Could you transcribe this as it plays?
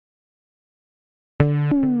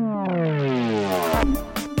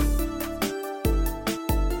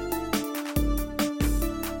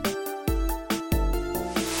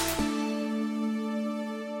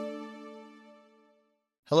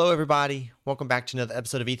Hello, everybody. Welcome back to another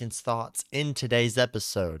episode of Ethan's Thoughts. In today's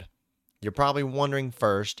episode, you're probably wondering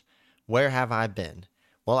first, where have I been?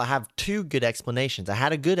 Well, I have two good explanations. I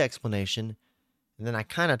had a good explanation, and then I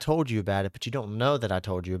kind of told you about it, but you don't know that I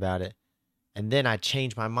told you about it. And then I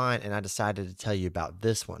changed my mind, and I decided to tell you about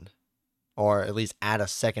this one, or at least add a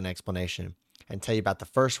second explanation and tell you about the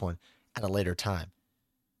first one at a later time.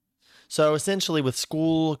 So essentially, with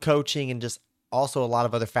school, coaching, and just also a lot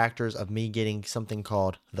of other factors of me getting something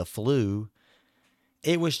called the flu,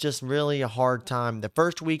 it was just really a hard time. The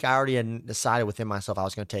first week, I already had decided within myself I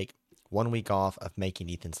was going to take 1 week off of making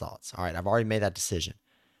Ethan's Thoughts. All right, I've already made that decision.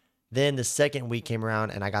 Then the second week came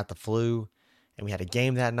around and I got the flu, and we had a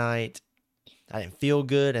game that night. I didn't feel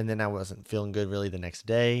good, and then I wasn't feeling good really the next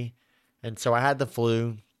day. And so I had the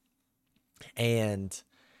flu, and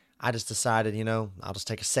I just decided, I'll just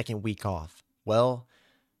take a second week off. Well,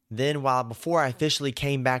 then before I officially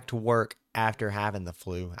came back to work after having the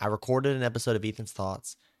flu, I recorded an episode of Ethan's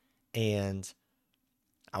Thoughts, and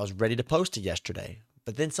I was ready to post it yesterday.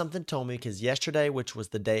 But then something told me, because yesterday, which was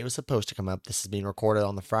the day it was supposed to come up, this is being recorded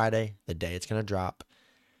on the Friday, the day it's going to drop.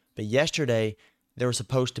 But yesterday, there was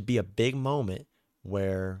supposed to be a big moment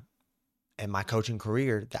where, in my coaching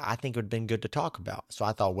career, that I think would have been good to talk about. So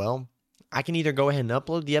I thought, well, I can either go ahead and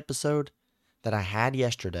upload the episode that I had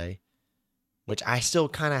yesterday, which I still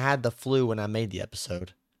kind of had the flu when I made the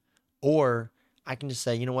episode, or I can just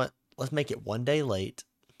say, you know what, let's make it 1 day late.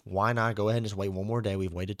 Why not go ahead and just wait one more day?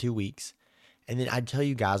 We've waited 2 weeks. And then I'd tell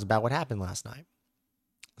you guys about what happened last night.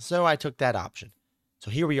 So I took that option.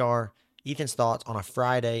 So here we are, Ethan's Thoughts on a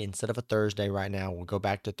Friday instead of a Thursday right now. We'll go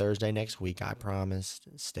back to Thursday next week, I promise.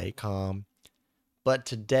 Stay calm. But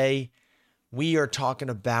today, we are talking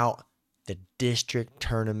about the District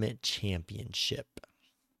Tournament Championship.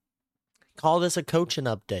 Call this a coaching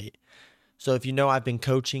update. So if you know, I've been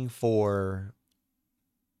coaching since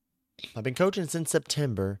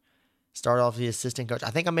September. Started off the assistant coach. I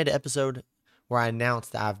think I made an episode where I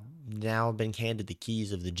announced that I've now been handed the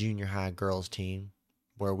keys of the junior high girls team,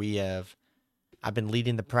 where I've been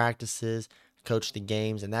leading the practices, coached the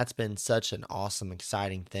games, and that's been such an awesome,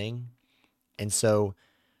 exciting thing. And so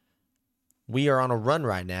we are on a run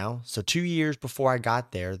right now. So 2 years before I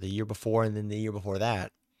got there, the year before and then the year before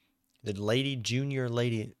that, the junior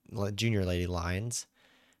lady Lions,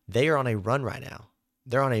 they are on a run right now.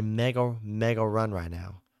 They're on a mega run right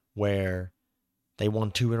now where they won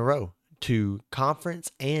 2 in a row, 2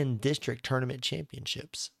 conference and district tournament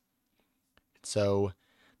championships. So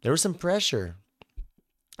there was some pressure.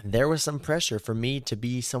 There was some pressure for me to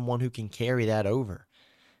be someone who can carry that over.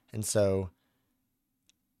 And so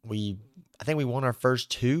I think we won our first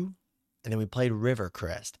 2, and then we played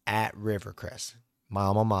Rivercrest at Rivercrest, my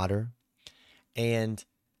alma mater, and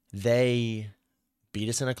they beat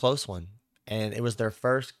us in a close one. And it was their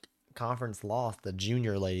first conference loss, the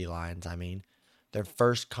junior Lady Lions, their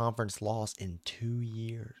first conference loss in 2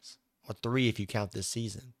 years, or 3 if you count this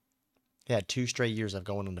season. They had 2 straight years of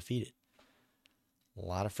going undefeated. A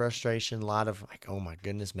lot of frustration, a lot of like, oh my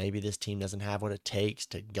goodness, maybe this team doesn't have what it takes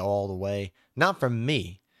to go all the way. Not from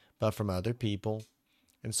me, but from other people.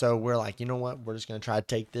 And so we're like, you know what? We're just going to try to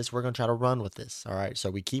take this. We're going to try to run with this. All right.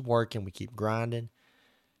 So we keep working. We keep grinding.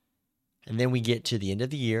 And then we get to the end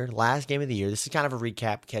of the year, last game of the year. This is kind of a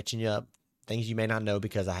recap, catching you up. Things you may not know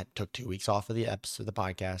because I took 2 weeks off of the episode of the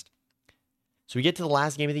podcast. So we get to the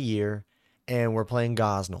last game of the year, and we're playing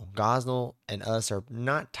Gosnell. Gosnell and us are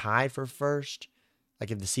not tied for first.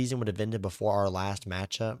 Like if the season would have ended before our last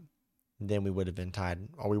matchup, then we would have been tied,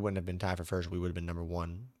 or we wouldn't have been tied for first. We would have been number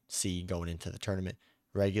 1 seed going into the tournament.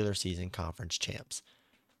 Regular season conference champs.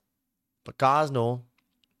 But Gosnell,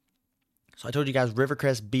 so I told you guys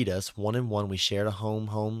Rivercrest beat us 1-1. We shared a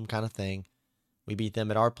home kind of thing. We beat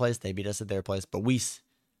them at our place. They beat us at their place. But we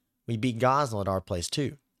beat Gosnell at our place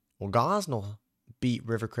too. Well, Gosnell beat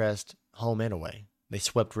Rivercrest home and away. They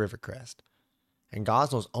swept Rivercrest. And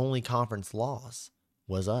Gosnell's only conference loss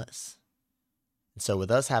was us. And so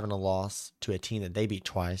with us having a loss to a team that they beat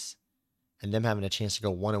twice, and them having a chance to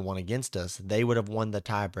go 1-1 against us, they would have won the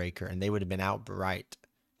tiebreaker, and they would have been outright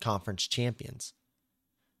conference champions.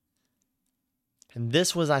 And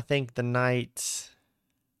this was, I think this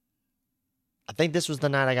was the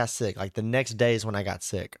night I got sick. Like the next day is when I got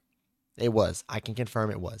sick. It was. I can confirm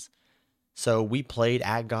it was. So we played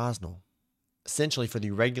at Gosnell, essentially for the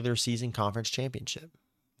regular season conference championship.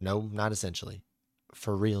 No, not essentially.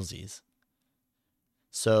 For realsies.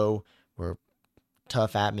 So we're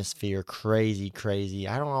tough atmosphere, crazy.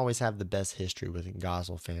 I don't always have the best history with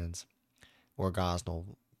Gosnell fans or Gosnell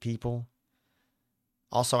people.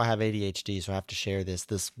 Also, I have ADHD, so I have to share this.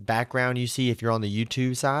 This background you see, if you're on the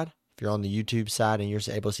YouTube side, if If you're on the YouTube side and you're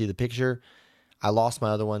able to see the picture, I lost my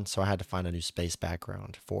other one, so I had to find a new space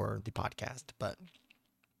background for the podcast. But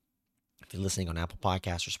if you're listening on Apple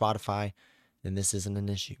Podcasts or Spotify, then this isn't an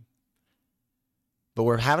issue. But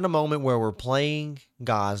we're having a moment where we're playing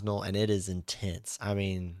Gosnell, and it is intense. I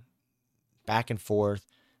mean, back and forth.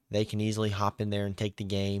 They can easily hop in there and take the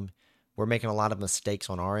game. We're making a lot of mistakes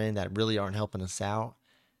on our end that really aren't helping us out.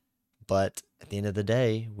 But at the end of the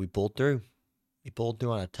day, we pulled through. We pulled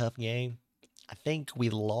through on a tough game. I think we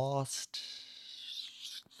lost.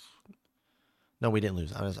 No, we didn't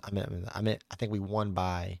lose. I think we won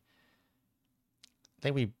by. I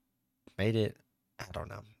think we made it. I don't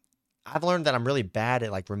know. I've learned that I'm really bad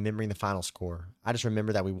at remembering the final score. I just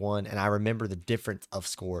remember that we won, and I remember the difference of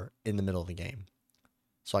score in the middle of the game.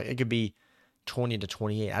 So it could be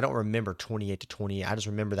 20-28. I don't remember 28-28. I just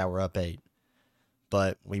remember that we're up 8.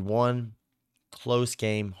 But we won, close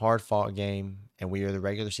game, hard fought game, and we are the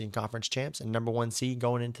regular season conference champs and number 1 seed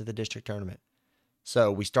going into the district tournament.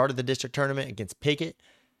 So we started the district tournament against Piggott,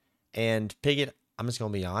 and Piggott, I'm just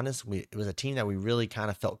going to be honest, it was a team that we really kind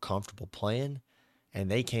of felt comfortable playing. And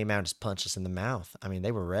they came out and just punched us in the mouth. I mean,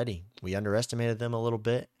 they were ready. We underestimated them a little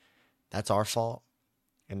bit. That's our fault.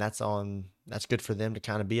 And that's good for them to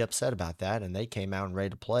kind of be upset about that. And they came out and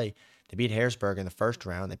ready to play. They beat Harrisburg in the first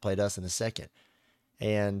round. They played us in the second.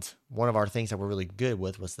 And one of our things that we're really good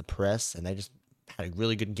with was the press. And they just had a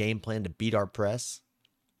really good game plan to beat our press.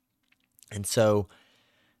 And so,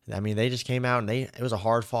 I mean, they just came out and it was a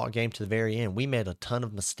hard-fought game to the very end. We made a ton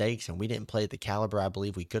of mistakes, and we didn't play at the caliber I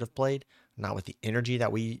believe we could have played. Not with the energy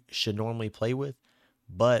that we should normally play with,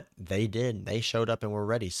 but they did. They showed up and were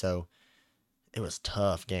ready. So it was a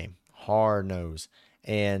tough game, hard nose.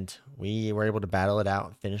 And we were able to battle it out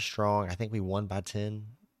and finish strong. I think we won by 10,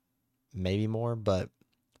 maybe more, but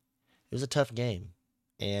it was a tough game.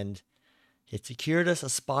 And it secured us a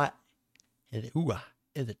spot in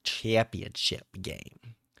the championship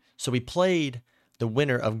game. So we played the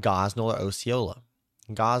winner of Gosnell or Osceola.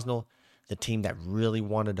 Gosnell, the team that really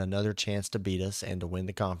wanted another chance to beat us and to win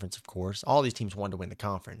the conference, of course. All these teams wanted to win the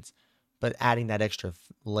conference. But adding that extra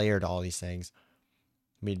layer to all these things,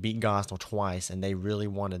 we'd beat Gosnell twice, and they really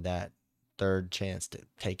wanted that third chance to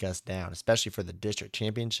take us down, especially for the district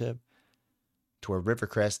championship. To where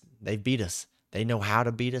Rivercrest, they beat us. They know how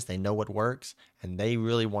to beat us. They know what works, and they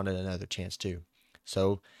really wanted another chance too.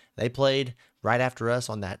 So they played right after us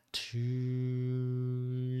on that Tuesday.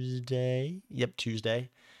 Yep, Tuesday.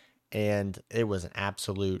 And it was an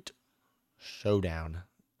absolute showdown.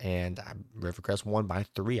 And Rivercrest won by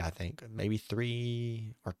 3, I think. Maybe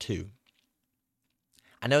 3 or 2.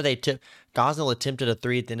 I know Gosnell attempted a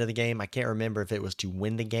 3 at the end of the game. I can't remember if it was to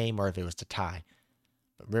win the game or if it was to tie.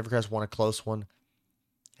 But Rivercrest won a close one.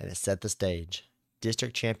 And it set the stage.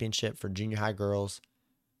 District championship for junior high girls.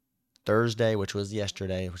 Thursday, which was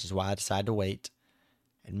yesterday, which is why I decided to wait.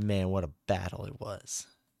 And man, what a battle it was.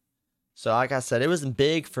 So like I said, it wasn't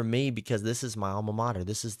big for me because this is my alma mater.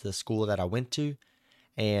 This is the school that I went to.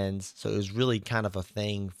 And so it was really kind of a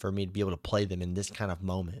thing for me to be able to play them in this kind of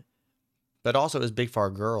moment. But also it was big for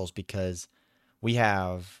our girls because we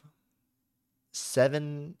have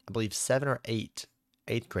 7 or 8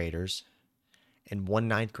 8th graders and 1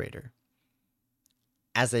 9th grader.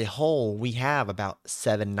 As a whole, we have about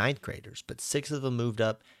 7 9th graders, but 6 of them moved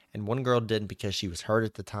up. And 1 girl didn't because she was hurt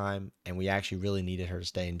at the time, and we actually really needed her to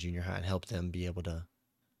stay in junior high and help them be able to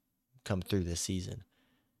come through this season.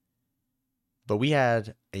 But we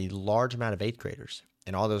had a large amount of 8th graders,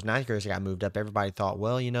 and all those 9th graders that got moved up, everybody thought,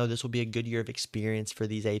 well, this will be a good year of experience for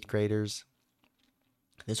these 8th graders.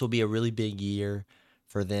 This will be a really big year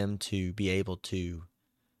for them to be able to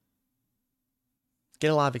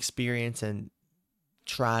get a lot of experience and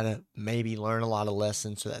try to maybe learn a lot of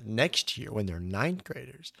lessons so that next year when they're 9th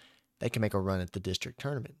graders, they can make a run at the district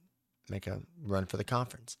tournament, make a run for the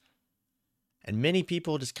conference. And many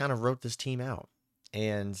people just kind of wrote this team out.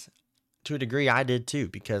 And to a degree, I did too,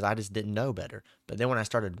 because I just didn't know better. But then when I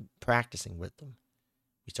started practicing with them,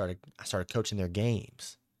 I started coaching their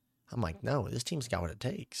games. I'm like, no, this team's got what it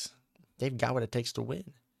takes. They've got what it takes to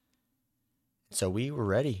win. So we were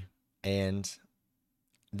ready. And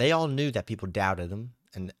they all knew that people doubted them.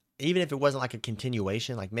 And even if it wasn't like a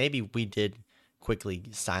continuation, like maybe we did quickly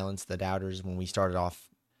silence the doubters when we started off,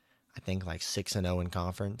 I think like 6-0 in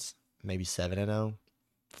conference, maybe 7-0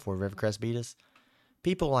 before Rivercrest beat us.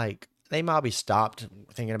 People they probably stopped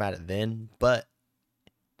thinking about it then, but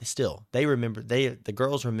still, the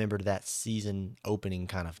girls remembered that season opening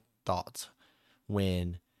kind of thoughts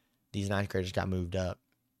when these 9th graders got moved up.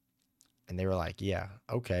 And they were like, yeah,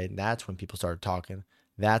 okay, that's when people started talking.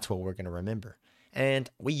 That's what we're going to remember. And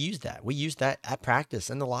we used that. We used that at practice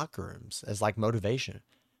in the locker rooms as like motivation.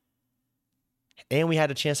 And we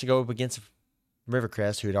had a chance to go up against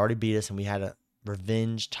Rivercrest, who had already beat us, and we had a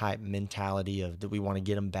revenge type mentality of that we want to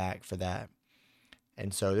get them back for that.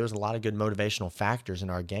 And so there was a lot of good motivational factors in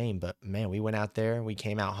our game. But man, we went out there, we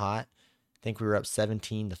came out hot. I think we were up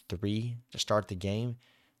 17-3 to start the game.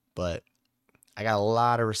 But I got a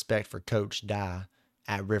lot of respect for Coach Dye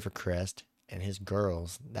at Rivercrest and his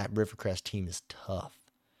girls. That Rivercrest team is tough.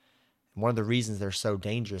 And one of the reasons they're so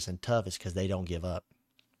dangerous and tough is because they don't give up.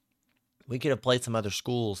 We could have played some other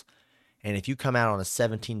schools, and if you come out on a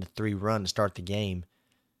 17-3 run to start the game,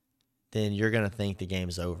 then you're going to think the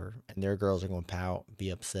game's over, and their girls are going to pout, be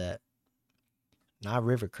upset. Not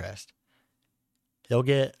Rivercrest. They'll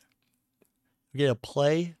get a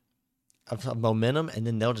play of momentum, and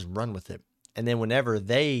then they'll just run with it. And then whenever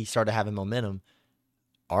they started having momentum,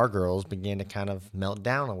 our girls began to kind of melt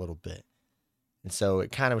down a little bit. And so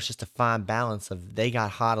it kind of was just a fine balance of they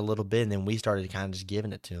got hot a little bit, and then we started kind of just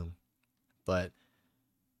giving it to them. But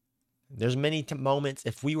there's many moments,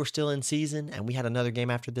 if we were still in season and we had another game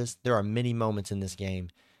after this, there are many moments in this game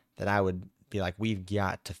that I would be like, we've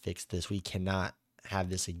got to fix this. We cannot have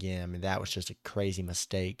this again. I mean, that was just a crazy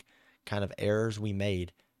mistake, kind of errors we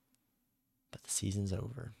made. But the season's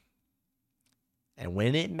over. And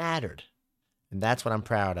when it mattered, and that's what I'm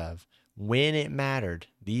proud of, when it mattered,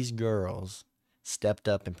 these girls stepped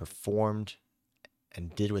up and performed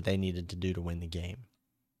and did what they needed to do to win the game.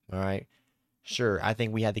 All right? Sure, I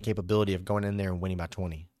think we had the capability of going in there and winning by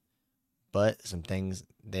 20. But some things,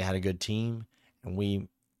 they had a good team, and we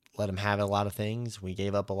let them have a lot of things. We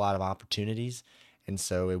gave up a lot of opportunities, and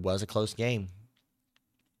so it was a close game.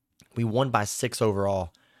 We won by 6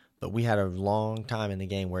 overall, but we had a long time in the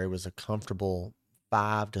game where it was a comfortable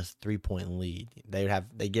 5 to 3 point lead. They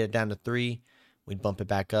get it down to 3, we'd bump it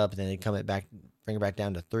back up, and then they'd bring it back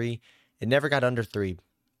down to 3. It never got under 3,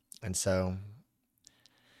 and so,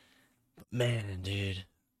 man, dude,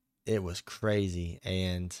 it was crazy.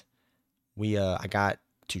 And I got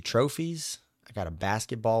 2 trophies. I got a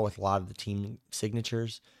basketball with a lot of the team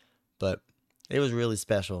signatures, but it was really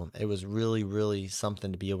special. It was really, really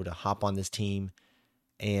something to be able to hop on this team.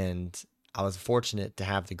 And I was fortunate to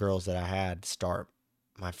have the girls that I had start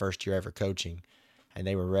my first year ever coaching, and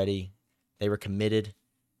they were ready. They were committed.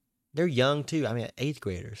 They're young too. I mean, 8th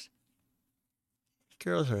graders.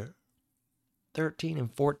 Girls are 13 and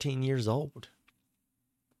 14 years old.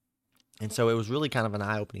 And so it was really kind of an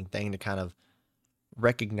eye-opening thing to kind of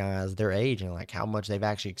recognize their age and like how much they've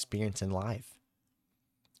actually experienced in life.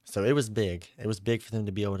 So it was big. It was big for them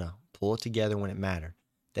to be able to pull it together when it mattered.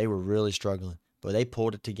 They were really struggling, but they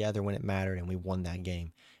pulled it together when it mattered, and we won that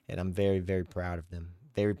game. And I'm very, very proud of them.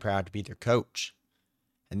 Very proud to be their coach.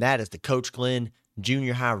 And that is the Coach Glenn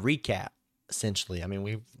Junior High recap, essentially. I mean,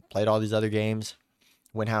 we played all these other games,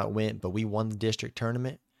 went how it went, but we won the district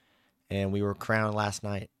tournament, and we were crowned last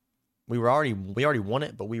night. We already won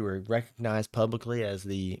it, but we were recognized publicly as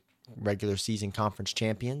the regular season conference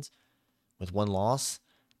champions with 1 loss,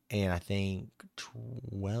 and I think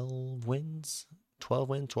 12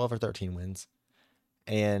 or 13 wins.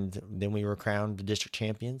 And then we were crowned the district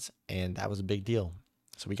champions, and that was a big deal.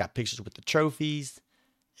 So we got pictures with the trophies.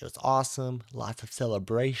 It was awesome. Lots of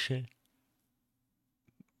celebration.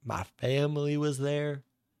 My family was there.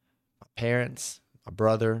 My parents, my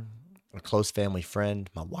brother, a close family friend.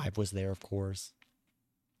 My wife was there, of course.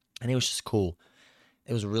 And it was just cool.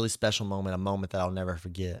 It was a really special moment, a moment that I'll never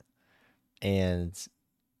forget. And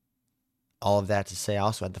all of that to say, I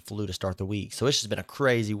also had the flu to start the week. So it's just been a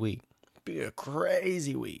crazy week.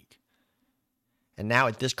 And now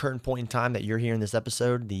at this current point in time that you're hearing this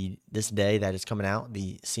episode, this day that is coming out,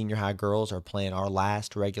 the senior high girls are playing our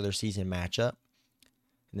last regular season matchup.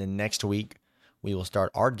 And then next week, we will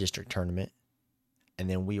start our district tournament. And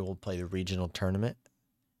then we will play the regional tournament.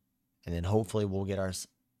 And then hopefully we'll get us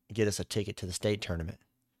a ticket to the state tournament.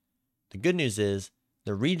 The good news is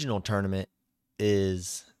the regional tournament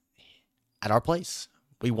is at our place.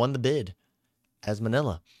 We won the bid as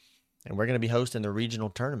Manila. And we're going to be hosting the regional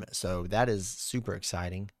tournament. So that is super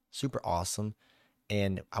exciting, super awesome.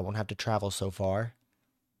 And I won't have to travel so far.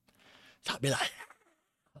 So I'll be like,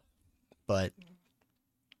 but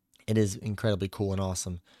it is incredibly cool and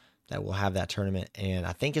awesome that we'll have that tournament. And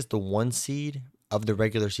I think it's the 1 seed of the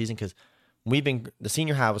regular season, because the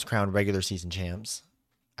senior high was crowned regular season champs,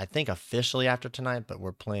 I think officially after tonight, but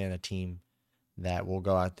we're playing a team that will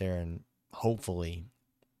go out there and hopefully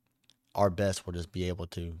our best will just be able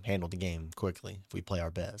to handle the game quickly if we play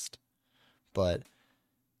our best. But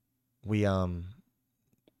we have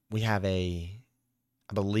I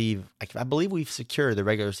believe we've secured the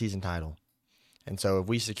regular season title. And so if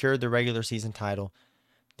we secured the regular season title,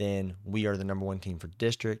 then we are the number one team for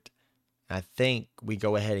district. I think we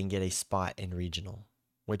go ahead and get a spot in regional,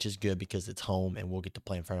 which is good because it's home and we'll get to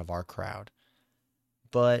play in front of our crowd.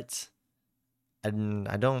 But I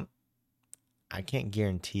can't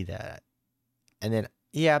guarantee that. And then,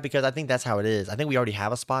 yeah, because I think that's how it is. I think we already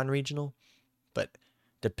have a spot in regional, but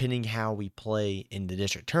depending how we play in the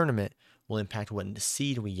district tournament will impact what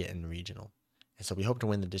seed we get in the regional. And so we hope to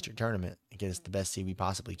win the district tournament and get us the best seed we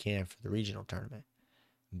possibly can for the regional tournament.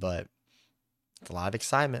 But it's a lot of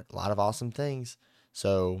excitement, a lot of awesome things.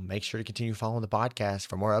 So make sure to continue following the podcast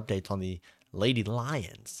for more updates on the Lady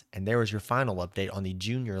Lions. And there was your final update on the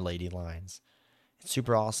junior Lady Lions. It's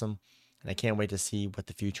super awesome, and I can't wait to see what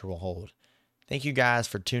the future will hold. Thank you guys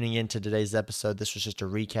for tuning in to today's episode. This was just a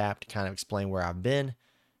recap to kind of explain where I've been.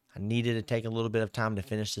 I needed to take a little bit of time to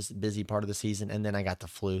finish this busy part of the season, and then I got the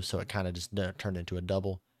flu, so it kind of just turned into a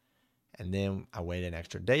double. And then I waited an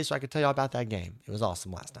extra day so I could tell you all about that game. It was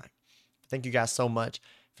awesome last night. Thank you guys so much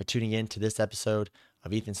for tuning in to this episode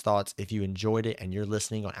of Ethan's Thoughts. If you enjoyed it and you're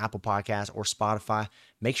listening on Apple Podcasts or Spotify,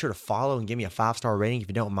 make sure to follow and give me a 5-star rating if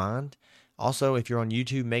you don't mind. Also, if you're on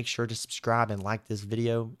YouTube, make sure to subscribe and like this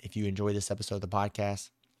video if you enjoy this episode of the podcast.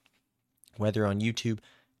 Whether on YouTube,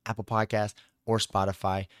 Apple Podcasts, or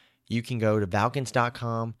Spotify, you can go to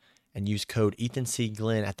Valkins.com and use code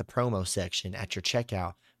EthanCGlenn at the promo section at your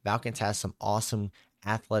checkout. Valkins has some awesome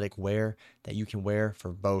athletic wear that you can wear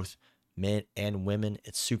for both men and women.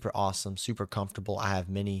 It's super awesome, super comfortable. I have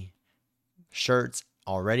many shirts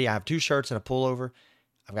already. I have 2 shirts and a pullover.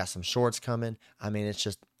 I've got some shorts coming. I mean, it's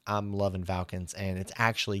just, I'm loving Valkins, and it's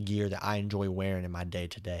actually gear that I enjoy wearing in my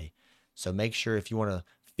day-to-day. So make sure if you want to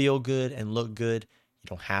feel good and look good, you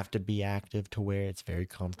don't have to be active to wear it. It's very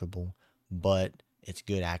comfortable, but it's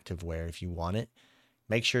good active wear if you want it.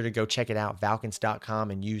 Make sure to go check it out, Valkins.com,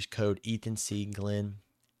 and use code EthanCGlenn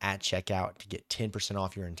at checkout to get 10%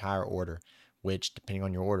 off your entire order, which, depending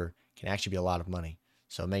on your order, can actually be a lot of money.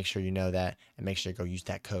 So make sure you know that, and make sure to go use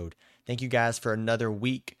that code. Thank you guys for another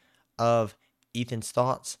week of Ethan's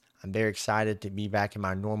Thoughts. I'm very excited to be back in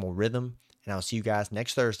my normal rhythm, and I'll see you guys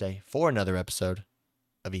next Thursday for another episode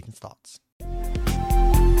of Ethan's Thoughts.